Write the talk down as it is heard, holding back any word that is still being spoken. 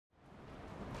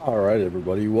Alright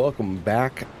everybody, welcome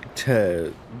back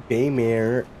to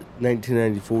Daymare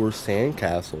 1994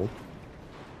 Sandcastle.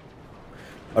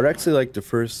 I'd actually like to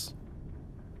first...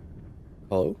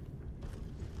 Hello?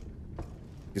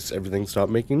 Guess everything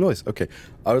stopped making noise. Okay,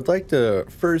 I would like to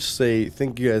first say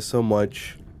thank you guys so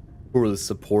much for the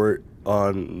support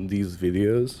on these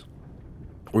videos,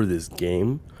 or this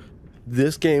game.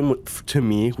 This game, to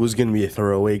me, was going to be a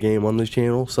throwaway game on this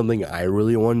channel, something I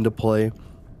really wanted to play,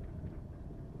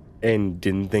 and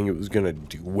didn't think it was going to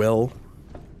do well.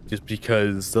 Just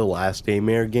because the last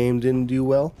Daymare game didn't do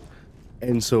well.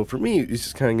 And so for me, it's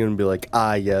just kind of going to be like,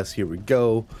 ah, yes, here we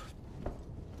go.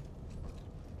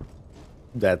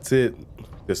 That's it.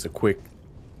 Just a quick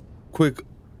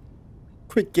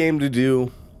game to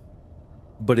do.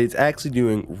 But it's actually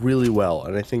doing really well.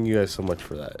 And I thank you guys so much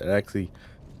for that. It actually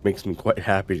makes me quite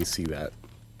happy to see that.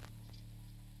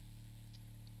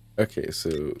 Okay,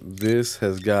 so this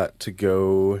has got to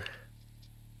go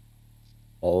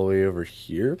all the way over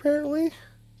here, apparently.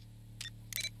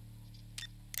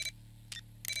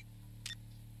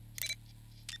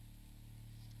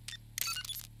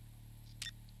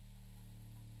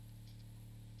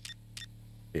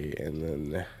 Okay, and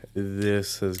then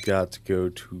this has got to go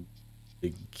to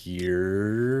the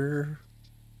gear.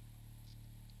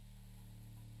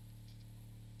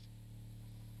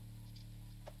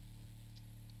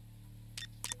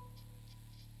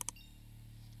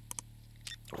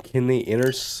 Can they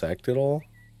intersect at all?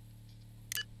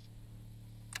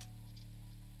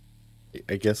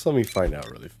 I guess let me find out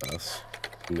really fast.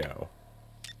 No.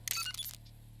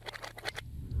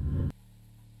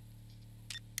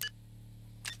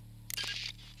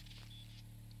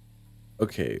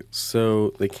 Okay, so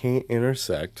they can't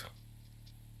intersect.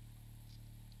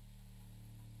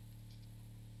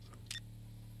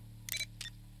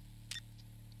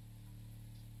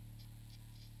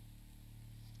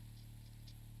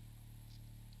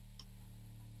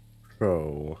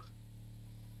 So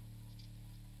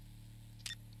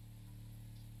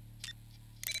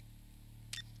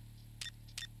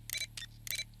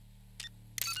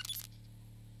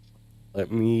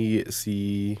let me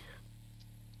see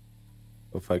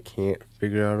if I can't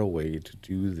figure out a way to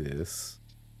do this.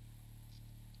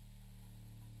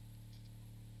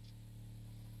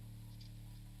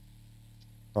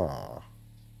 Ah.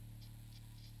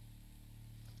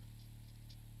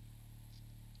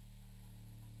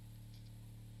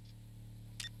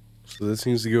 So this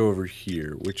needs to go over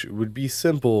here, which would be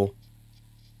simple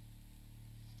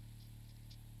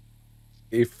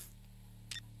if...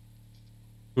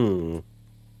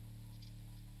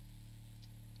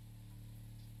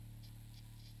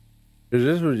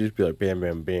 This would just be like bam,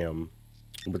 bam, bam.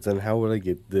 But then how would I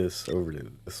get this over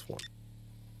to this one?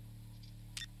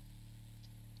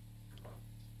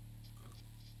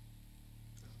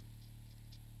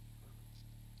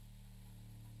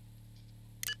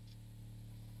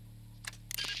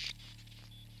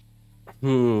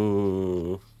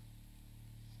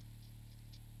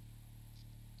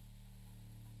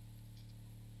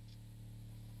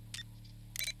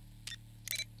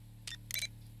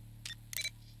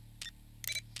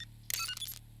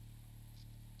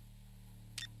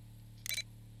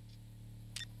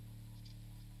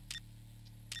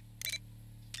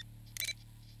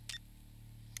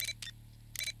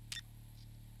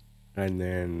 And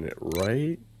then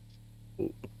right...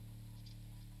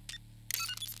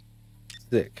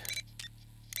 Sick.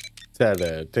 Just had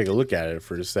to take a look at it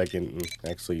for a second and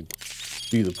actually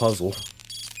do the puzzle.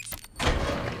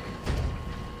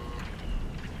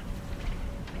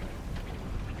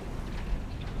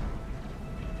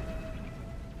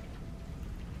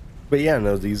 But yeah,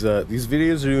 no, these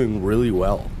videos are doing really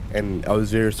well, and I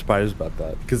was very surprised about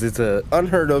that because it's a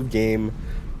unheard of game.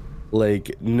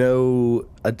 Like, no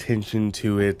attention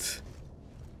to it.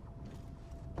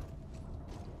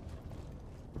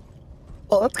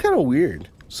 Oh, that's kind of weird.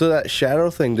 So that shadow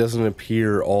thing doesn't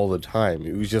appear all the time.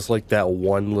 It was just like that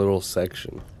one little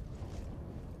section.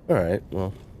 All right,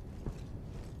 well.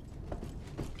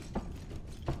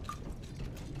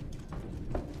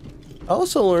 I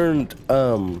also learned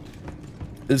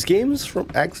this game is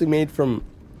actually made from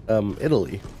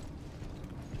Italy.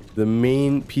 The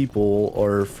main people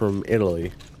are from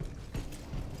Italy.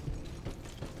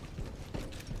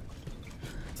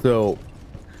 So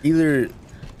either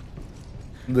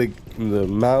the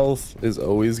mouth is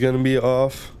always going to be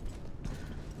off.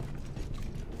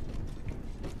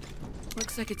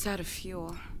 Looks like it's out of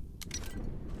fuel.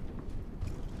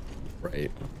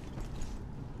 Right.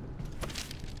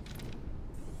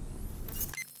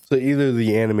 So either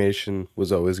the animation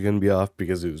was always going to be off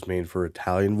because it was made for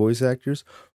Italian voice actors,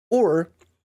 or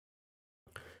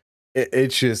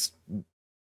It's just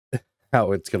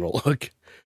how it's gonna look.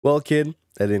 Well, kid,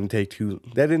 that didn't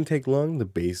take long. The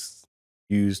base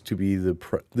used to be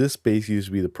this base used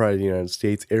to be the pride of the United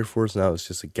States Air Force. Now it's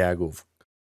just a gaggle of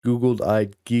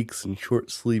googled-eyed geeks in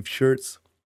short-sleeved shirts,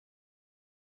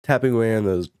 tapping away on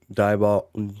those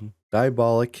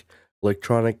diabolic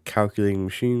electronic calculating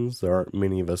machines. There aren't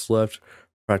many of us left.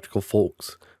 Practical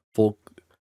folk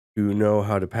who know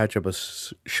how to patch up a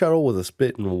shuttle with a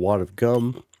spit and a wad of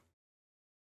gum.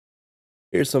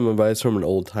 Here's some advice from an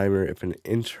old timer: if an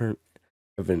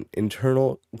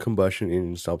internal combustion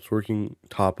engine stops working,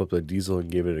 top up the diesel and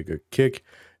give it a good kick.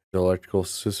 If the electrical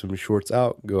system shorts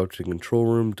out, go up to the control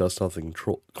room, dust off the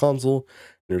control console,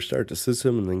 and restart the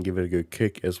system, and then give it a good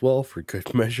kick as well for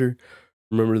good measure.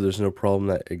 Remember, there's no problem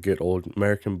that a good old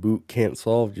American boot can't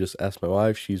solve. Just ask my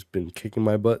wife. She's been kicking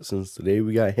my butt since the day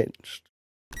we got hitched.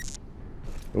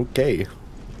 Okay.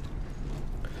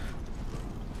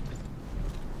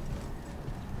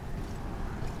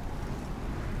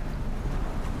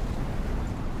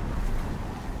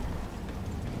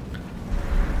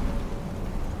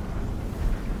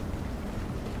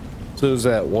 So is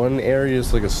that one area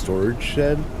is like a storage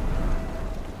shed?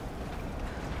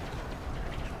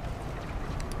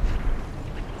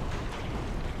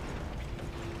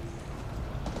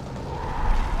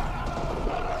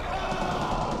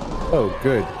 Oh,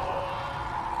 good.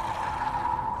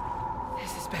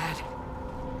 This is bad.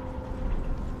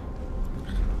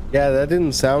 Yeah, that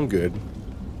didn't sound good.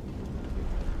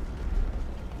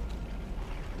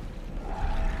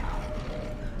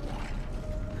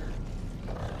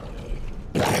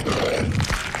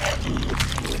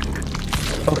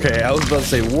 Okay, I was about to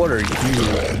say, what are you?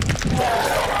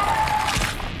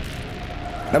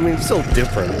 I mean, it's still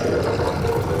different.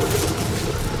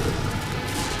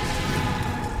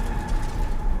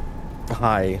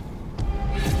 Hi.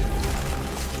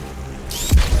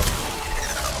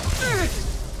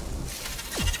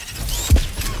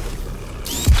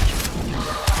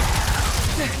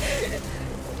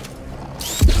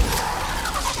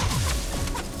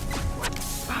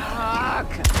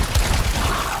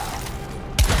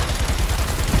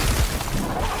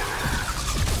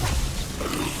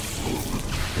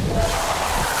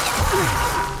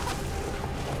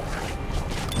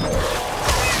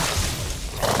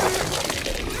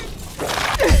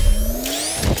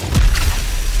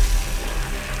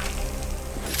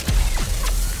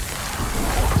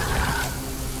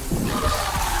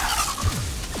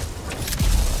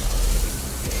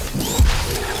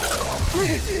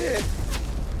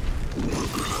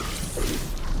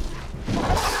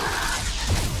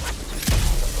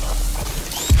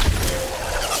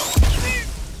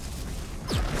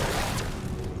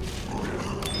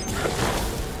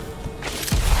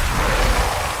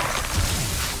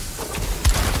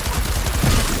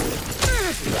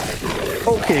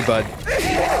 Okay, bud.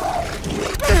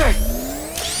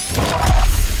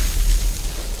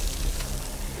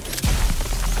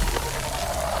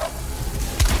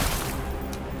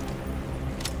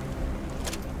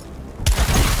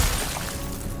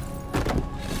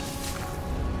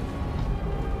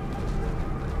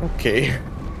 Okay.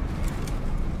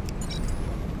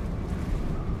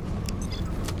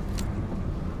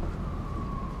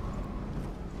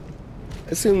 I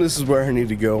assume this is where I need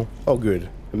to go. Oh, good.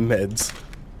 Meds.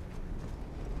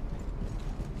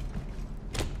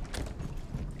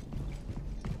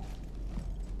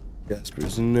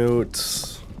 Gasper's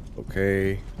notes.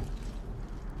 Okay.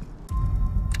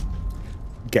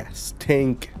 Gas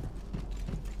tank.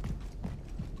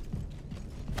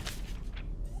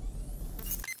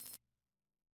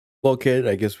 Well, kid,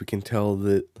 I guess we can tell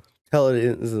it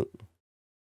isn't.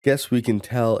 Guess we can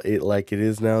tell it like it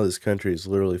is now. This country is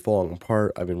literally falling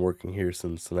apart. I've been working here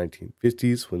since the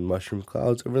 1950s when mushroom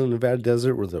clouds over the Nevada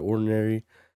desert were the ordinary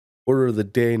order of the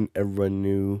day, and everyone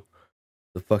knew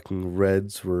the fucking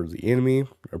Reds were the enemy.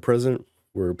 Our president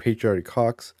were patriotic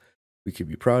hawks we could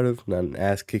be proud of, not an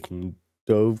ass-kicking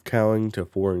dove cowing to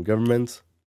foreign governments.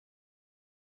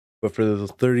 But for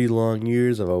those 30 long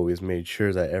years, I've always made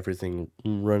sure that everything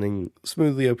running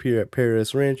smoothly up here at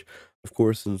Paradise Ranch. Of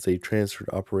course, since they transferred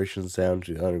operations down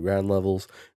to the underground levels,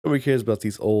 nobody cares about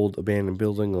these old abandoned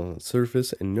buildings on the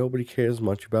surface, and nobody cares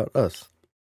much about us.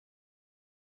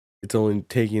 It's only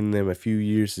taken them a few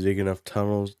years to dig enough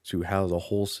tunnels to house a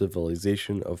whole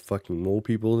civilization of fucking mole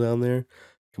people down there,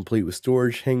 complete with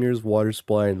storage, hangars, water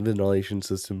supply, and ventilation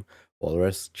system, while the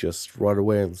rest just rot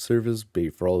away on the surface,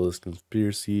 bait for all those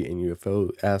conspiracy and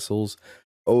UFO assholes,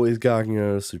 always gawking at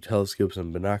us through telescopes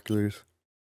and binoculars.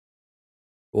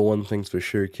 Well, one thing's for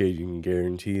sure, kid, you can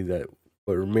guarantee that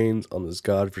what remains on this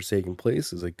godforsaken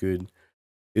place is a good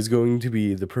is going to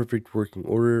be the perfect working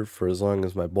order for as long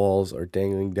as my balls are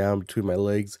dangling down between my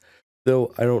legs,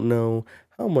 though I don't know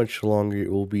how much longer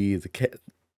it will be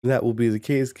that will be the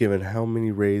case given how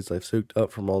many rays I've soaked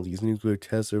up from all these nuclear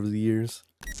tests over the years.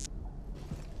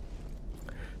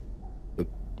 The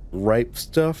ripe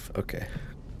stuff? Okay.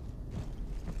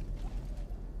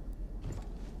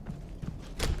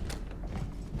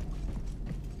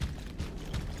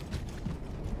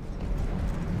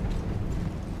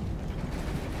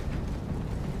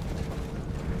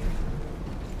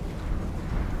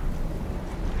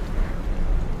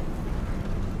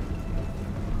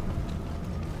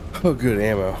 Oh, good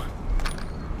ammo.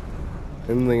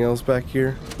 Anything else back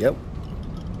here? Yep.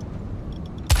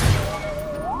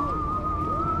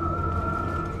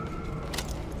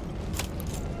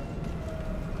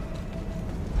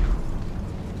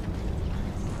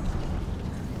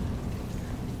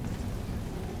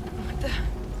 What the?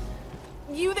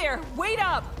 You there! Wait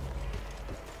up!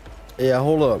 Yeah,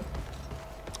 hold up.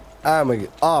 I'm an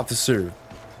officer.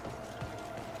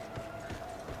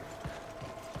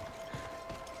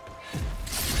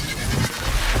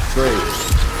 Great.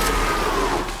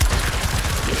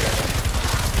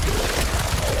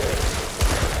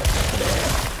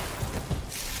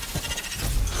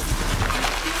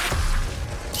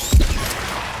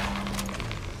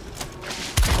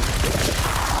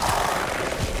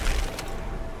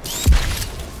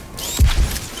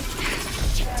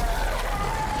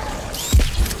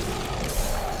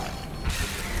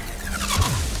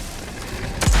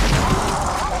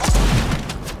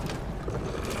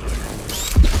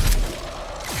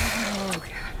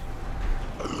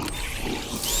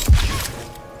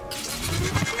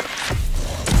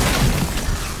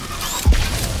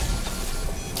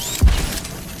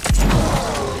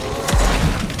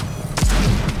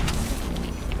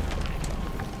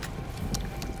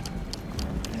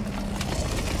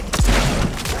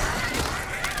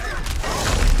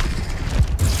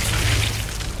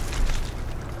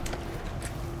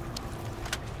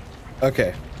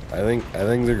 Okay, I think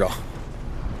they're gone.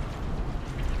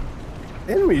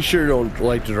 Enemies sure don't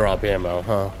like to drop ammo,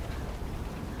 huh?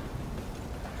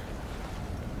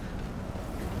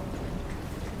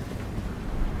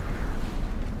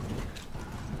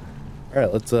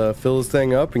 Alright, let's fill this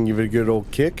thing up and give it a good old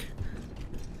kick.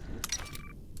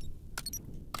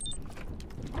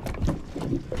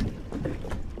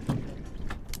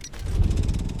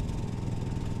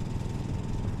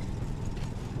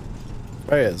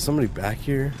 Oh yeah, is somebody back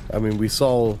here? I mean, we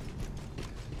saw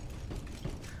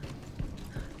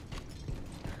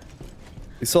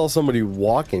somebody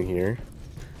walking here.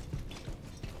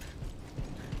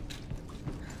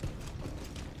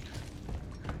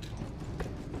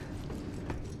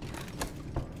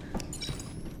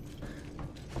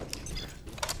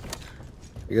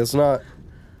 I guess not.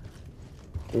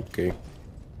 Okay.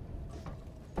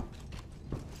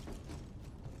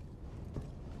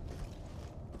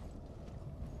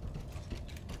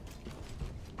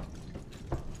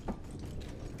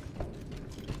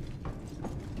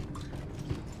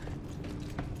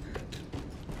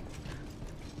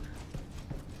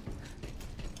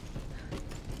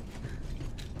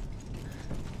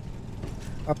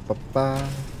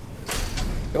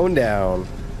 Going down.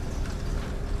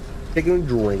 Taking a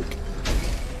drink.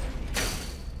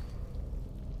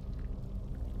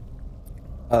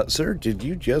 Sir, did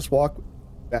you just walk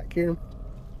back here?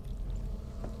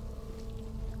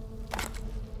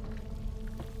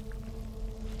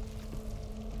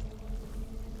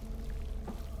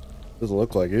 Doesn't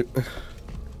look like it.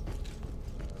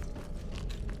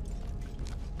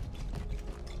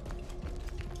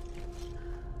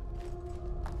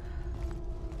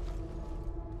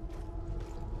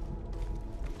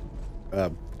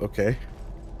 Okay.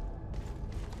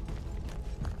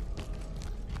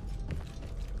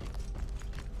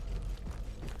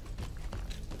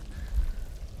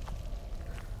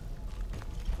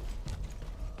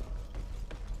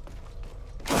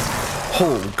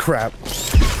 Holy crap.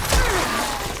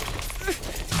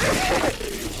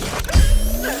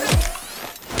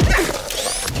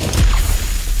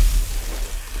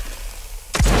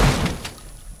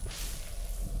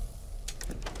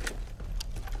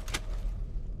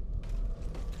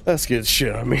 That scared the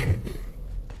shit out of me.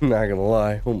 I'm not gonna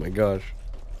lie. Oh my gosh.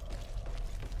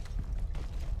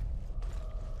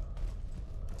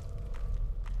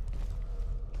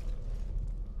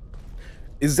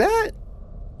 Is that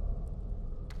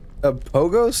a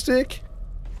pogo stick?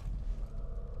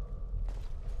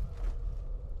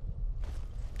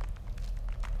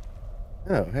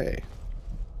 Oh, hey.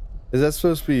 Is that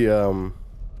supposed to be,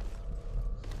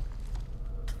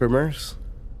 trimmers?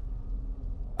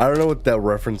 I don't know what that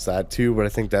reference that to, but I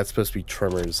think that's supposed to be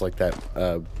Tremors, like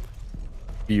that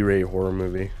B-rate horror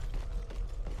movie.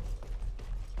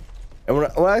 And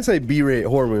when I say B-rate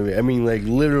horror movie, I mean like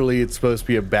literally it's supposed to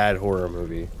be a bad horror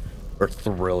movie or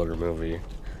thriller movie.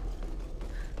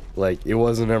 Like it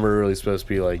wasn't ever really supposed to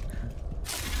be like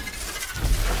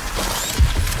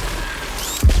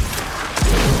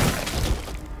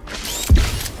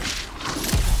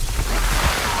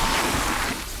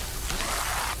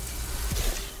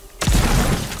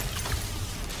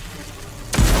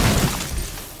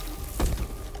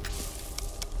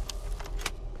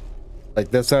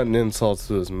that's not an insult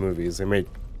to those movies. They make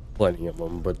plenty of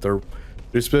them, but they're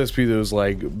supposed to be those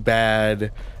like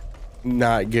bad,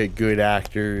 not get good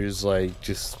actors. Like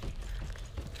just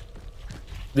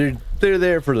they're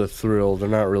there for the thrill. They're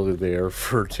not really there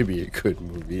for to be a good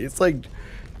movie. It's like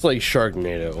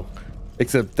Sharknado,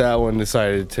 except that one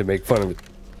decided to make fun of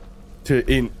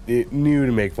it. It knew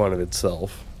to make fun of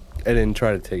itself and didn't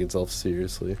try to take itself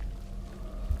seriously.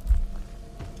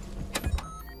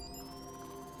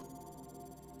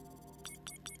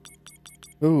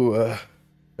 Oh,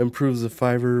 improves the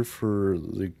fiber for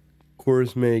the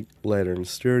cores, make lighter and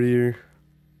sturdier.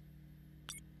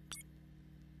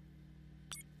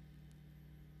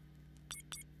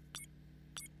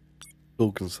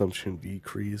 Fuel consumption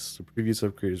decrease. The previous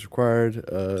upgrade is required.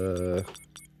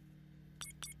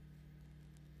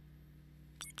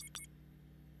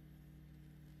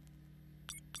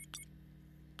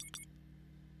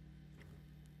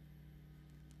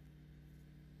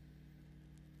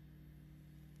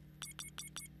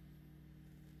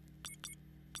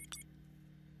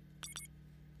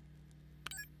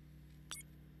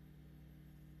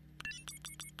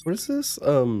 What is this?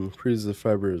 Improves the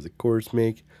fiber of the cores,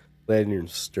 make lighter and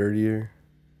sturdier.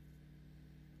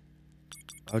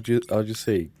 I'll just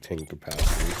say tank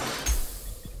capacity.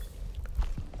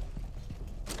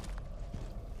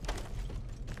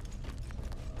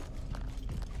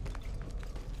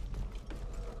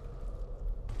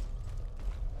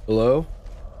 Hello?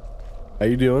 How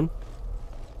you doing?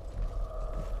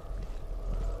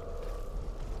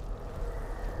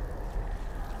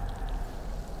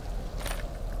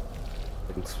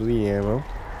 Thanks for the ammo.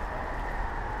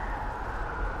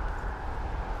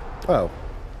 Oh.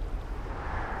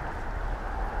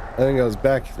 I think I was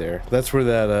back there. That's where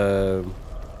that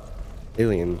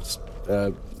alien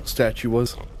statue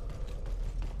was.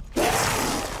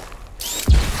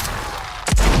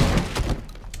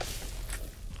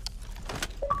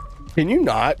 Can you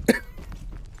not?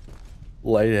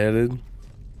 Lightheaded.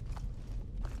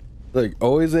 Like,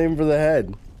 always aim for the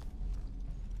head.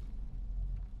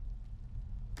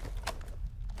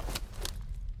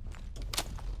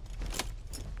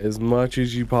 As much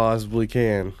as you possibly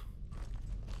can.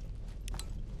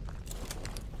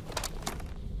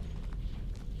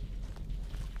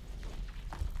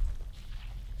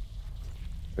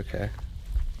 Okay.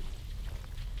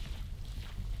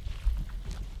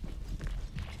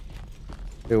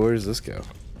 Hey, where does this go?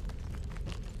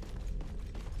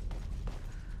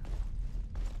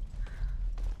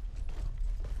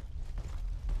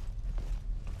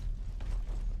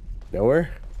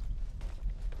 Nowhere?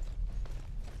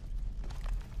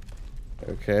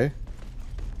 Okay.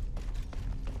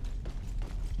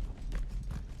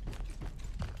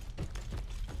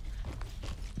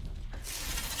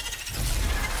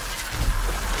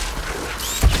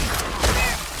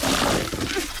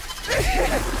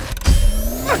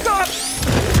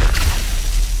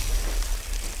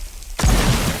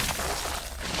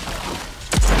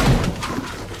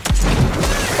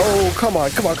 Oh, come on,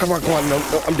 come on, come on, come on. No,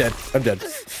 no, I'm dead. I'm dead.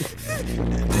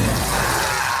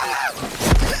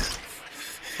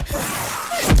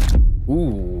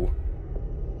 Ooh.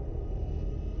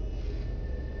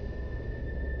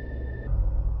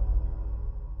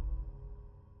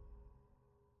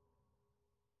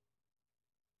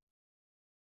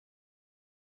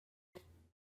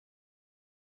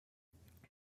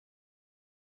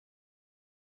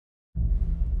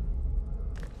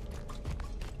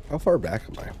 How far back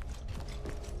am I?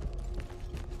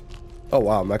 Oh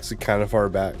wow, I'm actually kind of far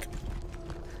back.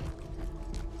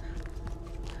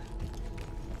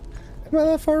 Am I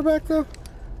that far back though?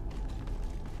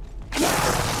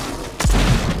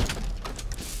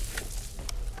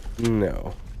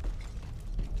 No.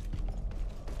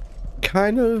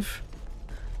 Kind of.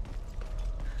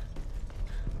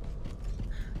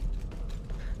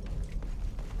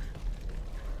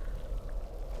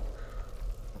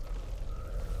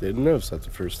 Didn't notice that the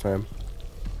first time.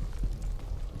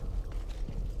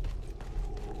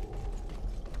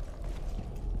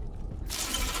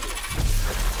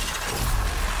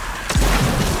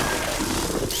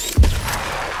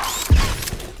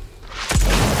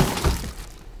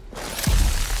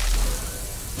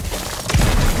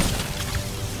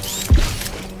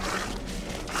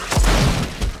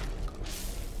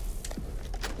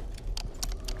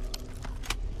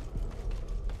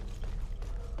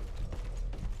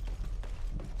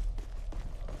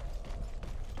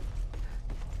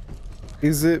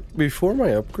 Is it before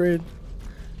my upgrade?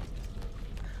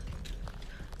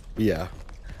 Yeah.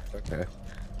 Okay.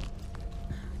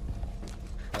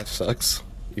 That sucks.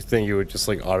 You think it would just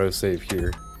like autosave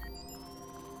here?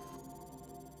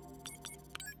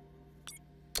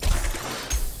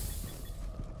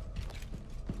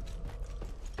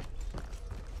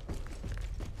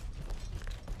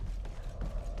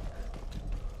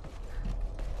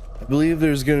 I believe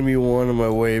there's gonna be one on my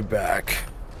way back.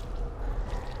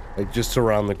 Like just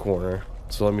around the corner.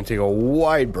 So let me take a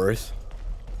wide berth.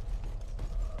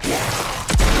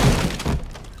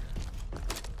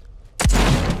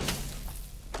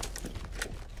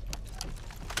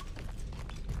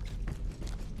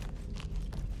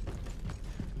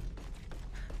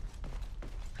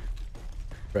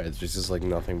 Right, there's just like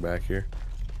nothing back here.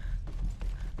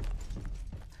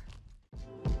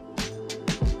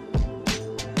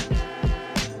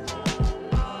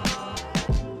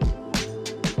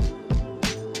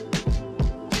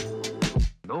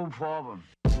 No problem.